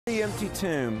The empty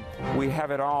tomb, we have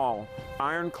it all,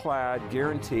 ironclad,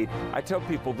 guaranteed. I tell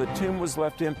people the tomb was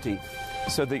left empty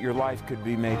so that your life could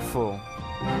be made full.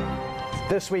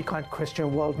 This week on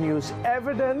Christian World News,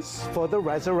 evidence for the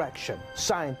resurrection.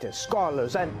 Scientists,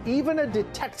 scholars, and even a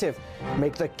detective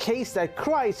make the case that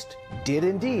Christ did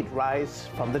indeed rise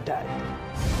from the dead.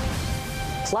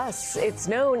 Plus, it's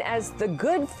known as the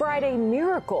Good Friday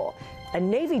miracle. A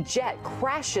Navy jet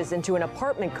crashes into an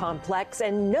apartment complex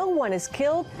and no one is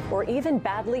killed or even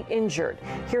badly injured.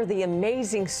 Hear the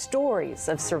amazing stories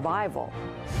of survival.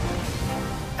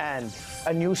 And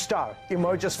a new star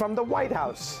emerges from the White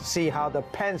House. See how the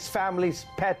Pence family's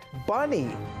pet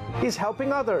bunny is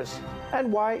helping others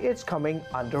and why it's coming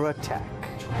under attack.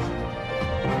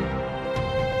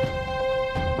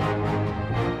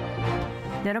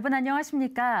 여러분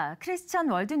안녕하십니까? 크리스천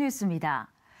월드뉴스입니다.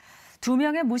 두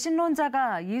명의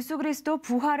무신론자가 예수 그리스도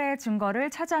부활의 증거를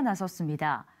찾아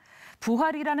나섰습니다.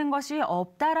 부활이라는 것이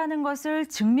없다라는 것을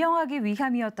증명하기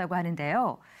위함이었다고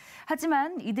하는데요.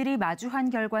 하지만 이들이 마주한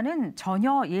결과는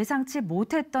전혀 예상치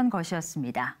못했던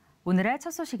것이었습니다. 오늘의 첫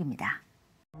소식입니다.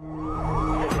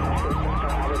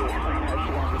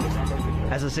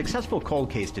 As a successful cold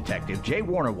case detective, J.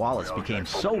 Warner Wallace became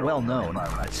so well known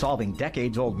at solving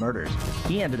decades-old murders,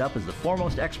 he ended up as the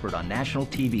foremost expert on national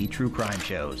TV true crime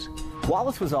shows.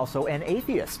 Wallace was also an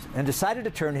atheist and decided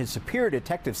to turn his superior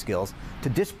detective skills to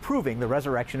disproving the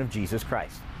resurrection of Jesus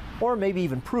Christ, or maybe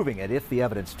even proving it if the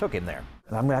evidence took him there.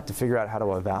 And I'm going to have to figure out how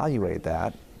to evaluate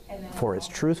that for its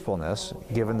truthfulness,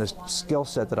 given the skill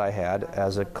set that I had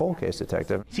as a cold case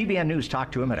detective. CBN News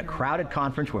talked to him at a crowded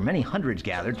conference where many hundreds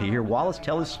gathered to hear Wallace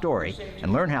tell his story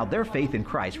and learn how their faith in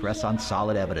Christ rests on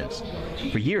solid evidence.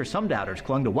 For years, some doubters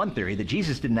clung to one theory that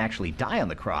Jesus didn't actually die on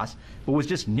the cross, but was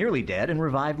just nearly dead and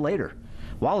revived later.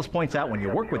 Wallace points out when you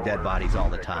work with dead bodies all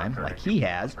the time, like he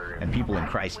has, and people in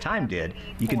Christ's time did,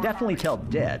 you can definitely tell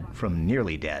dead from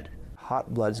nearly dead.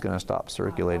 Hot blood's going to stop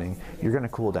circulating. You're going to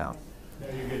cool down.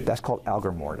 That's called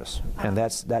algor mortis, and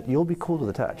that you'll be cool to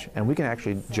the touch. And we can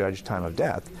actually judge time of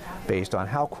death based on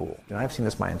how cool. And I've seen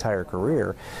this my entire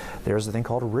career. There's a thing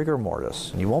called rigor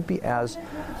mortis. You won't be as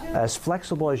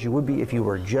flexible as you would be if you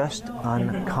were just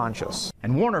unconscious.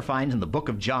 And Warner finds in the book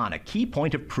of John a key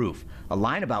point of proof, a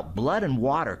line about blood and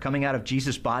water coming out of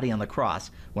Jesus' body on the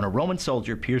cross when a Roman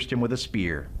soldier pierced him with a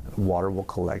spear. Water will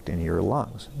collect in your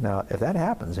lungs. Now, if that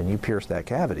happens and you pierce that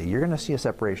cavity, you're going to see a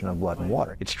separation of blood and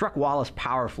water. It struck Wallace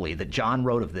powerfully that John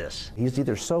wrote of this. He's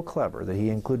either so clever that he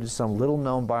included some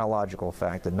little-known biological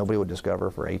fact that nobody would discover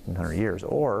for 1,800 years,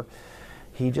 or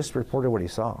he just reported what he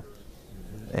saw.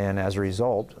 And as a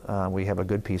result, we have a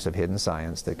good piece of hidden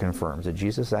science that confirms that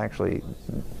Jesus actually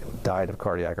died of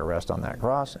cardiac arrest on that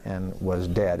cross and was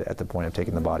dead at the point of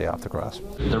taking the body off the cross.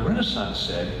 The Renaissance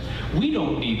said, we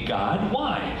don't need God.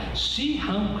 Why? See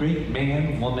how great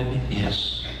man, woman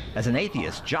is. As an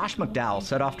atheist, Josh McDowell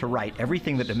set off to write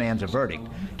Everything That Demands a Verdict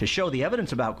to show the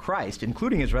evidence about Christ,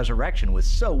 including his resurrection, was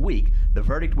so weak, the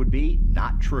verdict would be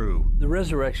not true. The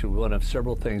resurrection was one of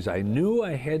several things I knew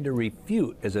I had to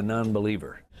refute as a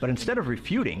non-believer. But instead of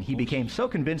refuting, he became so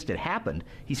convinced it happened,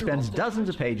 he spends dozens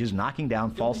of pages knocking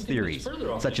down false theories,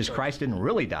 such as Christ didn't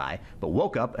really die, but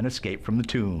woke up and escaped from the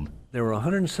tomb. There were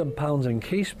 100 and some pounds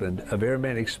encasement of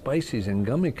aromatic spices and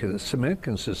gummy cement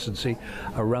consistency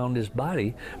around his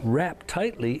body, wrapped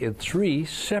tightly in 3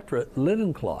 separate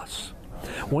linen cloths,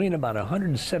 weighing about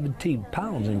 117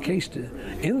 pounds encased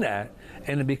in that,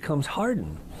 and it becomes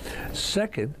hardened.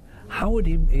 Second, how would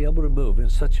he be able to move in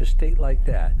such a state like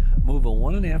that, move a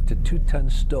 1.5 to 2 ton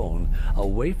stone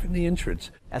away from the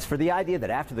entrance? As for the idea that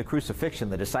after the crucifixion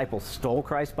the disciples stole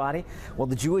Christ's body, well,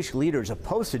 the Jewish leaders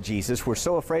opposed to Jesus were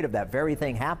so afraid of that very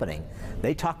thing happening,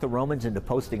 they talked the Romans into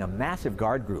posting a massive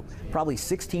guard group, probably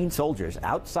 16 soldiers,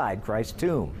 outside Christ's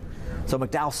tomb. So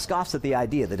McDowell scoffs at the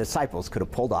idea the disciples could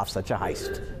have pulled off such a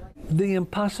heist. The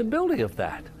impossibility of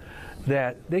that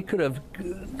they could have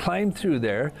climbed through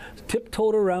there,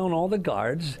 tiptoed around all the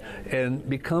guards, and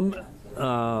become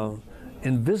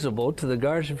invisible to the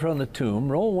guards in front of the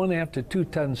tomb, roll 1.5 to 2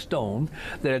 ton stone,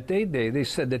 that at they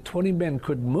said that 20 men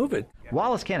couldn't move it.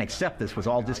 Wallace can't accept this was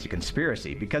all just a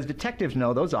conspiracy because detectives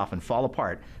know those often fall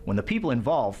apart when the people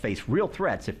involved face real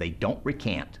threats if they don't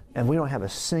recant. And we don't have a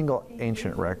single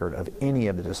ancient record of any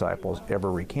of the disciples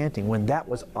ever recanting, when that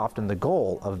was often the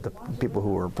goal of the people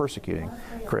who were persecuting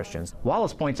Christians.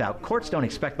 Wallace points out courts don't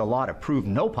expect the law to prove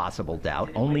no possible doubt,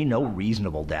 only no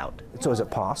reasonable doubt. So is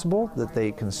it possible that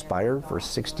they conspired for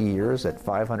 60 years at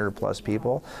 500 plus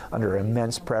people under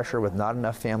immense pressure with not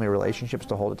enough family relationships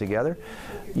to hold it together?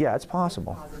 Yeah, it's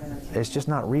possible. It's just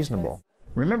not reasonable.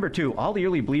 Remember, too, all the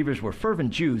early believers were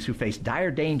fervent Jews who faced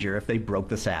dire danger if they broke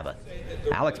the Sabbath.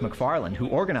 Alex McFarland, who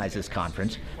organized this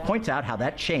conference, points out how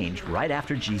that changed right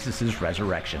after Jesus'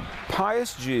 resurrection.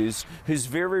 Pious Jews whose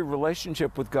very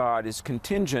relationship with God is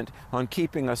contingent on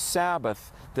keeping a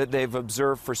Sabbath that they've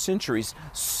observed for centuries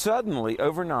suddenly,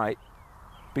 overnight,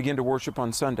 begin to worship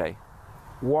on Sunday.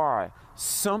 Why?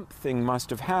 Something must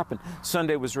have happened.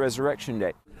 Sunday was Resurrection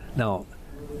Day. Now,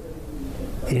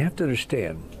 you have to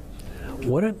understand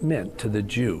what it meant to the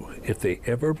Jew if they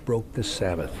ever broke the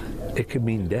Sabbath. It could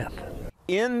mean death.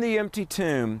 In the empty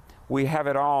tomb, we have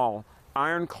it all,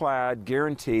 ironclad,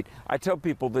 guaranteed. I tell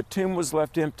people the tomb was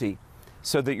left empty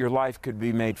so that your life could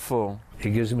be made full.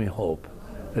 It gives me hope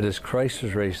that as Christ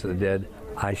was raised to the dead,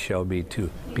 I shall be too,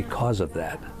 because of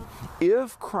that.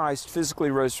 If Christ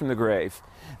physically rose from the grave,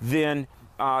 then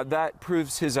that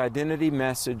proves his identity,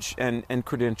 message, and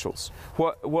credentials.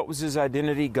 What was his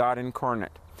identity? God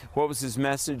incarnate. What was his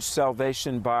message?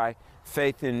 Salvation by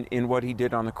faith in what he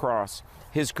did on the cross.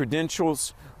 His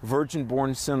credentials,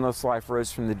 virgin-born, sinless life,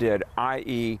 rose from the dead,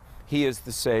 i.e., he is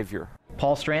the Savior.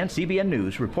 Paul Strand, CBN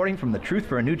News, reporting from the Truth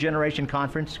for a New Generation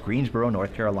Conference, Greensboro,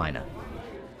 North Carolina.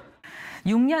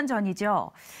 6년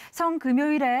전이죠.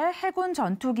 성금요일에 해군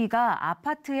전투기가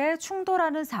아파트에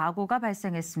충돌하는 사고가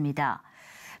발생했습니다.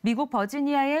 미국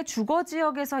버지니아의 주거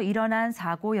지역에서 일어난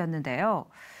사고였는데요.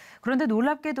 그런데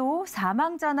놀랍게도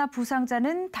사망자나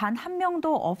부상자는 단 한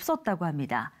명도 없었다고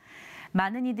합니다.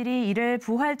 많은 이들이 이를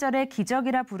부활절의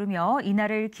기적이라 부르며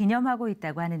이날을 기념하고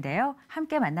있다고 하는데요.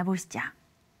 함께 만나보시죠.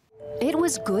 It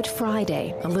was Good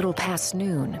Friday, a little past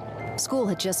noon. School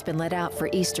had just been let out for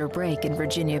Easter break in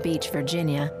Virginia Beach,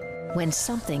 Virginia, when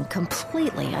something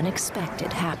completely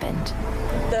unexpected happened.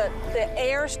 The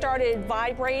air started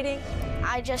vibrating.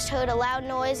 I just heard a loud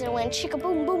noise and went chicka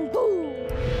boom boom boom.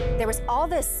 There was all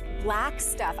this black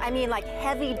stuff. I mean, like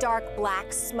heavy, dark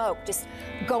black smoke just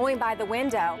going by the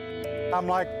window. I'm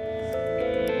like,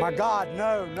 my God,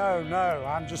 no, no, no.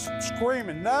 I'm just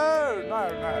screaming, no, no,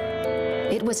 no.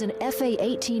 It was an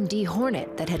FA-18D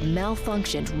Hornet that had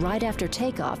malfunctioned right after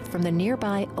takeoff from the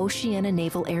nearby Oceana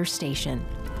Naval Air Station.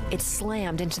 It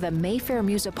slammed into the Mayfair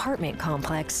Mews apartment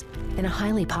complex in a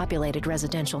highly populated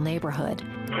residential neighborhood.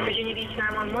 Virginia Beach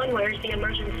 911, where's the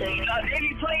emergency?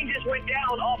 Navy plane just went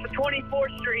down off of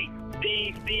 24th Street.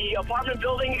 The apartment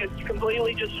building is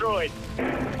completely destroyed.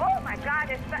 Oh my God,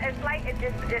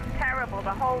 it's terrible.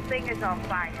 The whole thing is on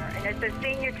fire, and it's a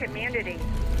senior community.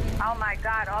 Oh my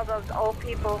God, all those old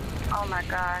people. Oh my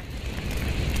God.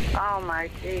 Oh my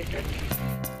Jesus.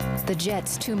 The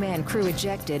jet's two-man crew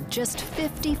ejected just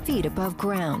 50 feet above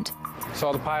ground.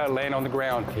 Saw the pilot laying on the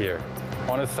ground here,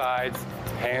 on his sides,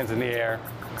 hands in the air,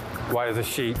 white as a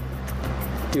sheet.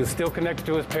 He was still connected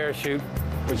to his parachute,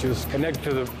 which was connected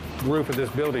to the roof of this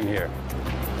building here.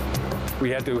 We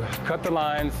had to cut the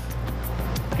lines,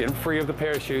 get him free of the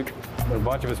parachute, when a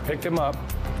bunch of us picked him up,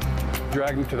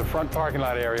 dragged him to the front parking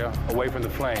lot area, away from the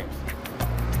flames.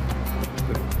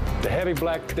 The heavy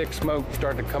black thick smoke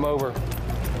started to come over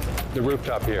the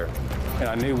rooftop here, and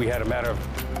I knew we had a matter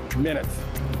of minutes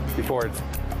before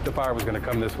the fire was going to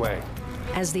come this way.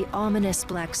 As the ominous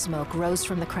black smoke rose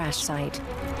from the crash site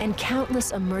and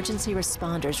countless emergency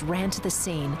responders ran to the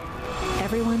scene,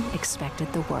 everyone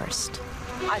expected the worst.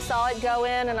 I saw it go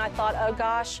in and I thought, oh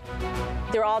gosh,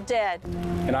 they're all dead.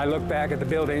 And I looked back at the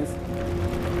buildings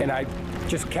and I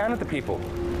just counted the people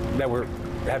that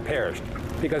had perished,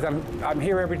 because I'm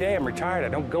here every day. I'm retired. I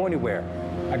don't go anywhere.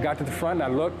 I got to the front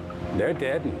and I looked. They're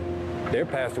dead, and they're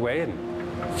passed away, and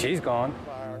she's gone.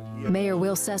 Mayor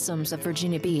Will Sessoms of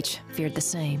Virginia Beach feared the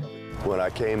same. When I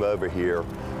came over here,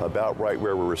 about right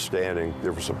where we were standing,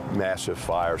 there was a massive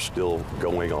fire still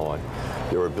going on.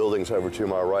 There were buildings over to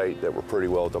my right that were pretty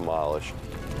well demolished.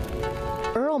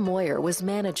 Earl Moyer was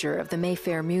manager of the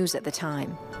Mayfair Mews at the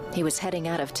time. He was heading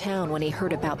out of town when he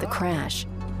heard about the crash.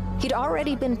 He'd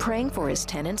already been praying for his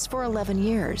tenants for 11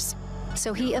 years,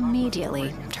 so he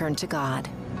immediately turned to God.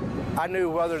 I knew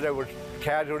whether there was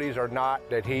casualties or not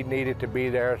that he needed to be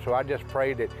there, so I just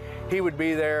prayed that he would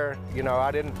be there. You know,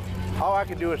 all I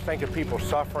could do is think of people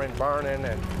suffering, burning,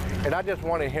 and I just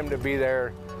wanted him to be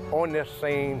there on this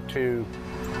scene to,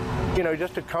 you know,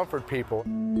 just to comfort people.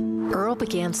 Earl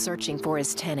began searching for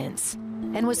his tenants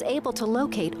and was able to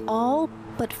locate all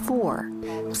but 4,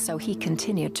 so he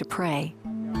continued to pray.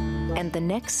 And the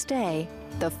next day,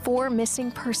 the 4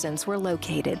 missing persons were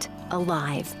located,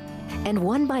 alive. And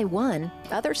one by one,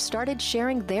 others started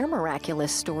sharing their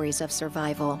miraculous stories of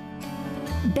survival.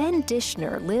 Ben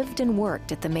Dishner lived and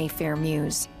worked at the Mayfair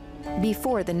Mews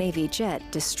before the Navy jet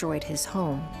destroyed his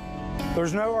home.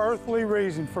 There's no earthly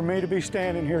reason for me to be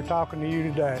standing here talking to you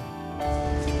today.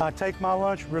 I take my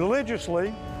lunch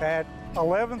religiously at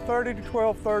 11:30 to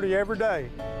 12:30 every day.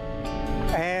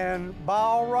 And by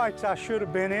all rights, I should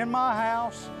have been in my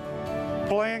house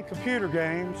playing computer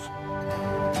games,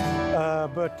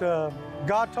 but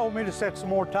God told me to set some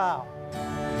more tile.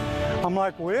 I'm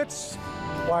like, well, it's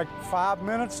like 5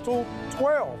 minutes till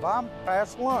 12. I'm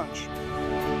past lunch.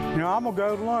 You know, I'm gonna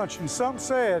go to lunch. And something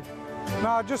said,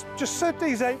 no, just set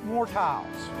these 8 more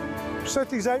tiles. Set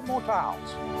these 8 more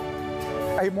tiles.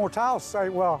 8 more tiles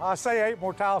save, well, I say 8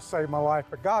 more tiles saved my life,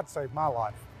 but God saved my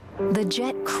life. The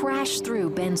jet crashed through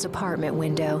Ben's apartment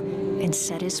window and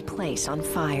set his place on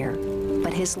fire.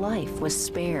 But his life was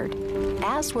spared,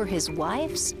 as were his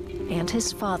wife's and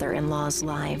his father-in-law's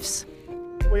lives.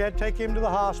 We had to take him to the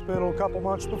hospital a couple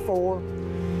months before.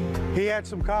 He had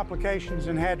some complications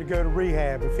and had to go to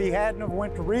rehab. If he hadn't have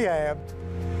went to rehab,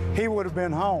 he would have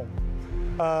been home.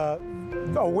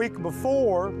 A week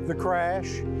before the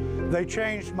crash, they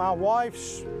changed my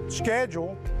wife's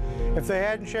schedule. If they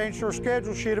hadn't changed her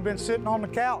schedule, she'd have been sitting on the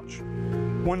couch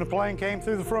when the plane came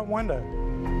through the front window.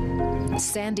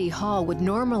 Sandy Hall would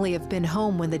normally have been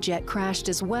home when the jet crashed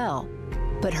as well,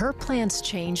 but her plans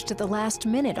changed at the last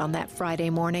minute on that Friday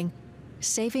morning,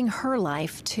 saving her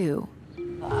life too.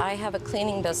 I have a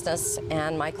cleaning business,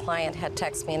 and my client had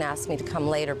texted me and asked me to come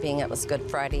later, being it was Good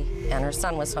Friday, and her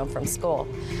son was home from school.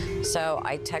 So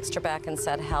I texted her back and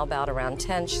said, how about around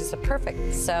 10? She said,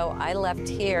 perfect. So I left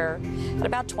here at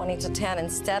about 20 to 10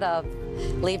 instead of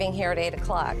leaving here at 8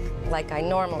 o'clock like I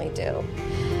normally do.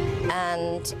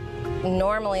 And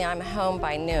normally I'm home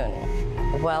by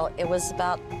noon. Well, it was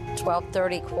about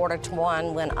 12:30, quarter to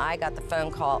 1 when I got the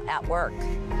phone call at work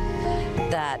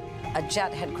that a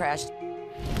jet had crashed.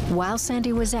 While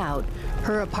Sandy was out,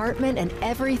 her apartment and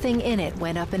everything in it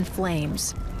went up in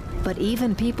flames. But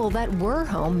even people that were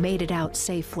home made it out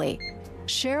safely.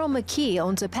 Cheryl McKee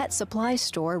owns a pet supply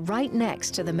store right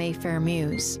next to the Mayfair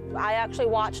Mews. I actually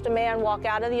watched a man walk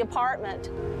out of the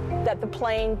apartment that the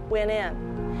plane went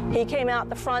in. He came out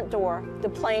the front door, the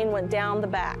plane went down the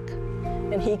back,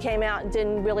 and he came out and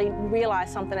didn't really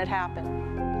realize something had happened.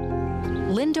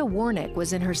 Linda Warnick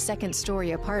was in her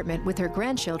second-story apartment with her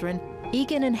grandchildren,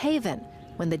 Egan and Haven,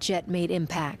 when the jet made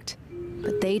impact.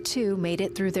 But they too made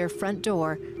it through their front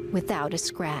door without a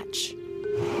scratch.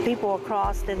 People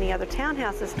across in the other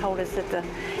townhouses told us that the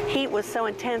heat was so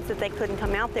intense that they couldn't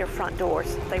come out their front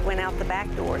doors. They went out the back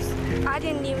doors. I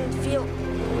didn't even feel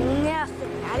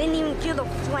nothing. I didn't even feel the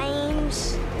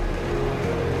flames.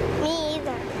 Me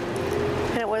either.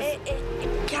 And it was...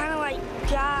 It kind of like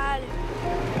God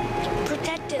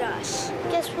protected us.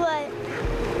 Guess what?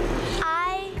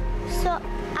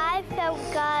 I felt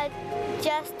God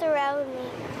just around me,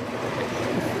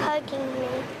 hugging me.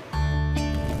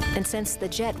 And since the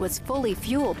jet was fully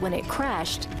fueled when it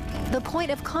crashed, the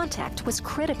point of contact was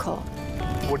critical.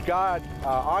 With God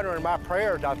honoring my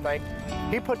prayers, I think,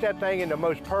 He put that thing in the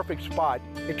most perfect spot.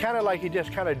 It kind of like He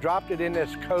just kind of dropped it in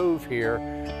this cove here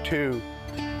to,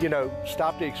 you know,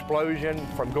 stop the explosion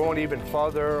from going even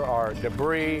further or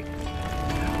debris.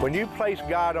 When you place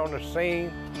God on the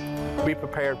scene, be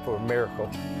prepared for a miracle.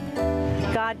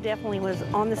 God definitely was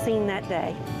on the scene that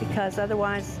day, because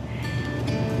otherwise,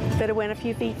 if it had went a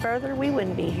few feet further, we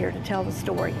wouldn't be here to tell the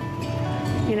story.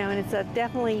 You know, and it's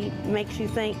definitely makes you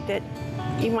think that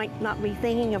you might not be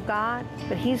thinking of God,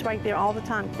 but He's right there all the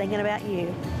time thinking about you.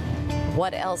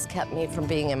 What else kept me from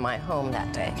being in my home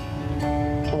that day?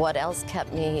 What else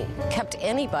kept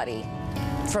anybody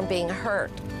from being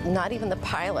hurt? Not even the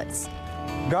pilots.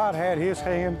 God had His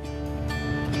hand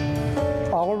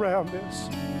all around us.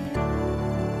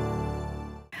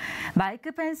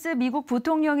 마이크 펜스 미국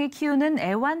부통령이 키우는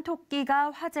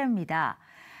애완토끼가 화제입니다.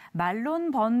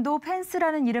 말론 번도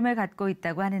펜스라는 이름을 갖고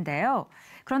있다고 하는데요.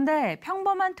 그런데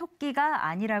평범한 토끼가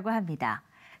아니라고 합니다.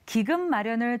 기금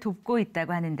마련을 돕고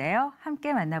있다고 하는데요.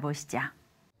 함께 만나보시죠.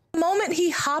 The moment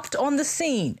he hopped on the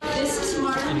scene. This is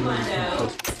Marlon Bundo.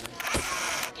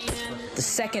 The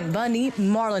second bunny,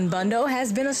 Marlon Bundo,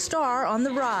 has been a star on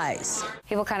the rise.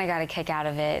 People kind of got a kick out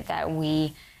of it that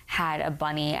we had a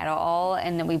bunny at all,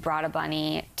 and then we brought a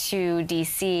bunny to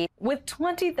DC. With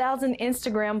 20,000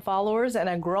 Instagram followers and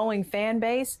a growing fan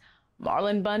base,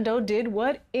 Marlon Bundo did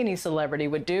what any celebrity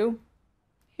would do.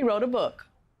 He wrote a book.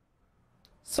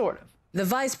 Sort of. The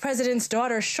vice president's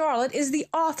daughter, Charlotte, is the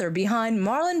author behind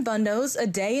Marlon Bundo's A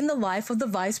Day in the Life of the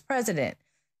Vice President.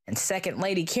 And Second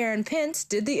Lady Karen Pence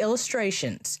did the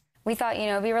illustrations. We thought, you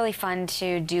know, it'd be really fun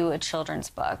to do a children's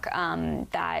book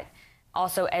that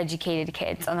also educated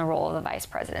kids on the role of the vice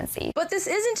presidency. But this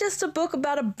isn't just a book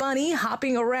about a bunny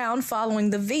hopping around following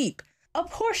the Veep. A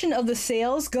portion of the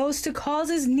sales goes to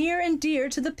causes near and dear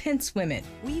to the Pence women,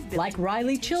 like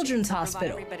Riley Children's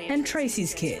Hospital and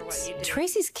Tracy's Kids.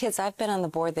 Tracy's Kids, I've been on the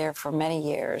board there for many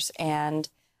years, and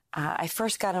I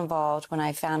first got involved when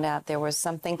I found out there was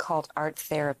something called art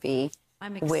therapy,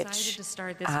 which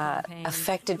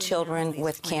affected children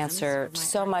with cancer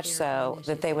so much so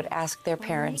that they would ask their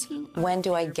parents, when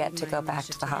do I get to go back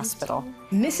to the hospital?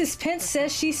 Mrs. Pence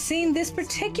says she's seen this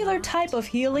particular type of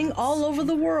healing all over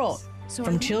the world,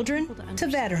 from children to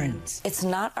veterans. It's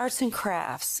not arts and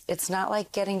crafts. It's not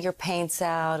like getting your paints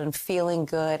out and feeling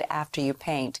good after you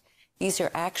paint. These are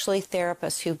actually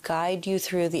therapists who guide you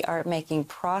through the art-making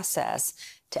process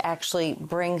to actually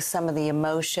bring some of the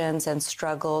emotions and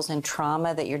struggles and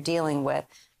trauma that you're dealing with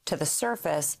to the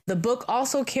surface. The book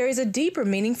also carries a deeper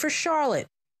meaning for Charlotte.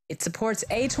 It supports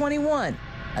A21,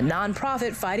 a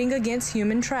nonprofit fighting against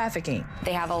human trafficking.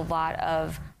 They have a lot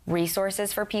of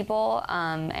resources for people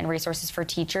and resources for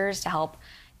teachers to help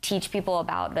teach people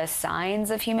about the signs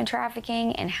of human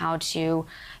trafficking and how to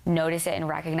notice it and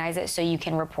recognize it so you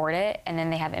can report it. And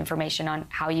then they have information on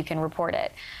how you can report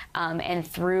it. And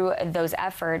through those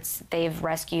efforts, they've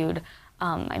rescued,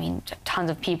 tons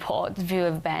of people who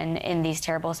have been in these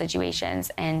terrible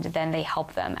situations, and then they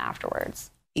help them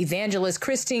afterwards. Evangelist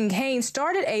Christine Kane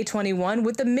started A21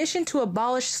 with the mission to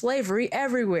abolish slavery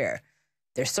everywhere.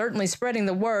 They're certainly spreading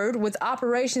the word with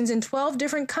operations in 12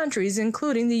 different countries,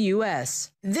 including the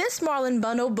U.S. This Marlon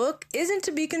Bundo book isn't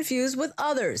to be confused with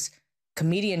others.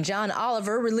 Comedian John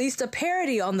Oliver released a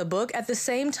parody on the book at the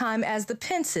same time as The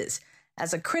Pences,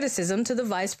 as a criticism to the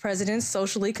vice president's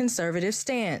socially conservative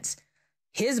stance.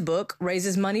 His book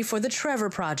raises money for the Trevor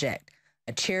Project,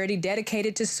 a charity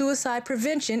dedicated to suicide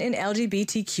prevention in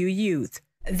LGBTQ youth.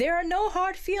 There are no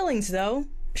hard feelings, though.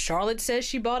 Charlotte says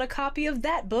she bought a copy of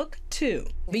that book, too.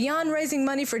 Beyond raising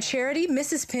money for charity,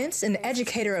 Mrs. Pence, an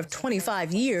educator of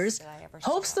 25 years,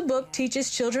 hopes the book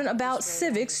teaches children about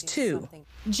civics, too.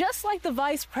 Just like the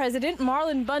vice president,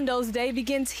 Marlon Bundo's day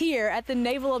begins here at the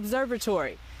Naval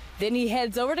Observatory. Then he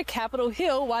heads over to Capitol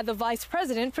Hill while the vice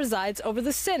president presides over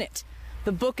the Senate.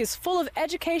 The book is full of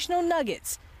educational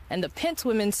nuggets, and the Pence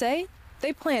women say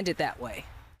they planned it that way.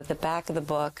 At the back of the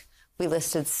book, we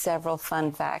listed several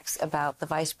fun facts about the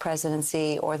vice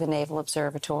presidency or the Naval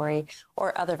Observatory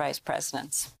or other vice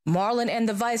presidents. Marlon and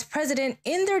the vice president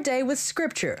end their day with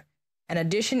scripture, an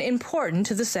addition important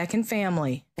to the second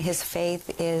family. His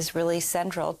faith is really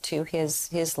central to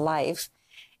his life,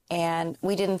 and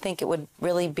we didn't think it would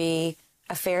really be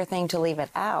a fair thing to leave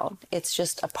it out. It's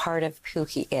just a part of who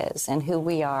he is and who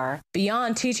we are.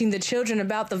 Beyond teaching the children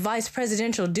about the vice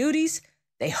presidential duties,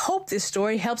 they hope this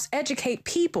story helps educate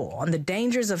people on the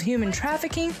dangers of human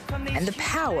trafficking and the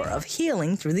power of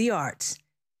healing through the arts.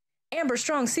 Amber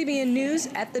Strong, CBN News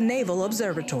at the Naval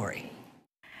Observatory.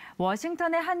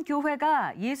 워싱턴의 한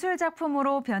교회가 예술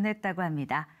작품으로 변했다고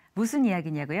합니다. 무슨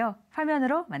이야기냐고요?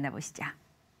 화면으로 만나보시죠.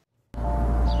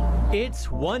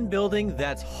 It's one building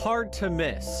that's hard to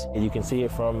miss. You can see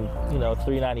it from,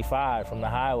 395 from the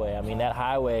highway. I mean, that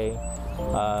highway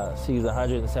sees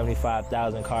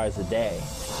 175,000 cars a day.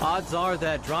 Odds are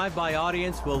that drive-by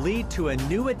audience will lead to a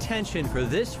new attention for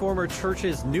this former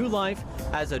church's new life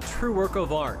as a true work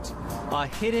of art, a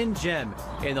hidden gem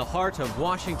in the heart of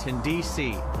Washington,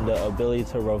 D.C. The ability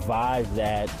to revive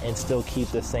that and still keep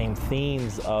the same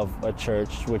themes of a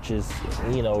church, which is,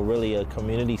 really a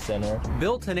community center.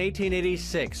 Built in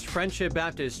 1886, Friendship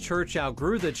Baptist Church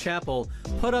outgrew the chapel,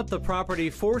 put up the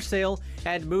property for sale,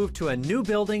 and moved to a new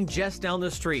building just down the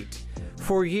street.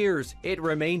 For years, it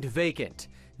remained vacant.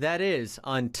 That is,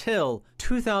 until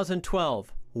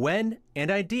 2012, when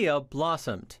an idea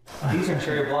blossomed. These are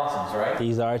cherry blossoms, right?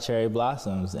 These are cherry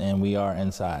blossoms, and we are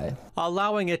inside.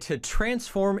 Allowing it to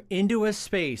transform into a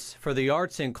space for the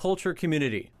arts and culture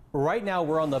community. Right now,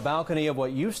 we're on the balcony of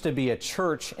what used to be a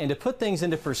church, and to put things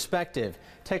into perspective,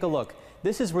 take a look.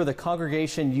 This is where the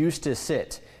congregation used to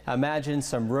sit. Imagine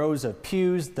some rows of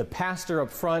pews, the pastor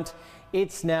up front.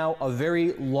 It's now a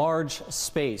very large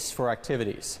space for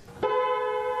activities.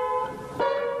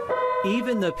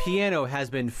 Even the piano has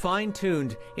been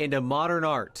fine-tuned into modern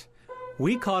art.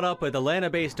 We caught up with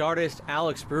Atlanta-based artist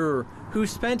Alex Brewer, who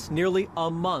spent nearly a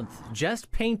month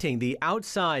just painting the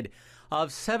outside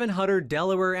of 700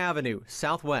 Delaware Avenue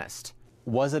Southwest.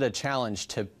 Was it a challenge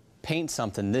to paint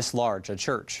something this large, a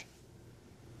church?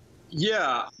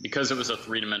 Yeah, because it was a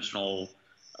three-dimensional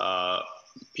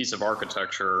piece of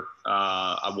architecture,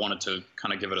 I wanted to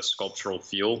kind of give it a sculptural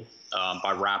feel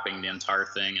by wrapping the entire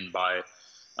thing and by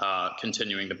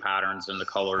continuing the patterns and the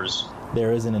colors.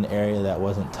 There isn't an area that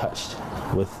wasn't touched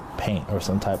with paint or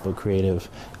some type of creative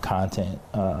content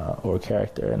or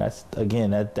character. And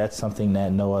that's something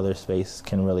that no other space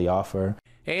can really offer.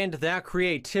 And that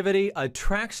creativity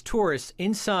attracts tourists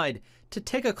inside to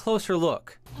take a closer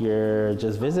look. You're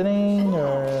just visiting,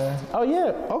 or oh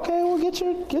yeah, okay, well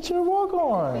get your walk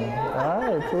on. All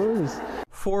right, please.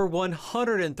 For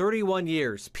 131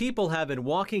 years, people have been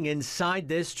walking inside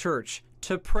this church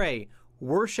to pray,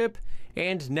 worship,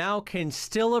 and now can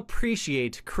still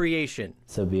appreciate creation.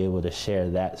 To be able to share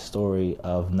that story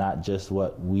of not just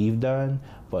what we've done,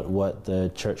 but what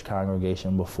the church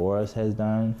congregation before us has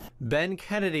done. Ben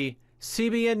Kennedy,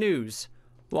 CBN News,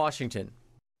 Washington.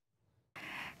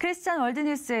 크리스천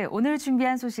월드뉴스 오늘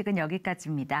준비한 소식은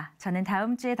여기까지입니다. 저는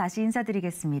다음 주에 다시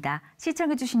인사드리겠습니다.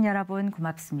 시청해주신 여러분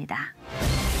고맙습니다.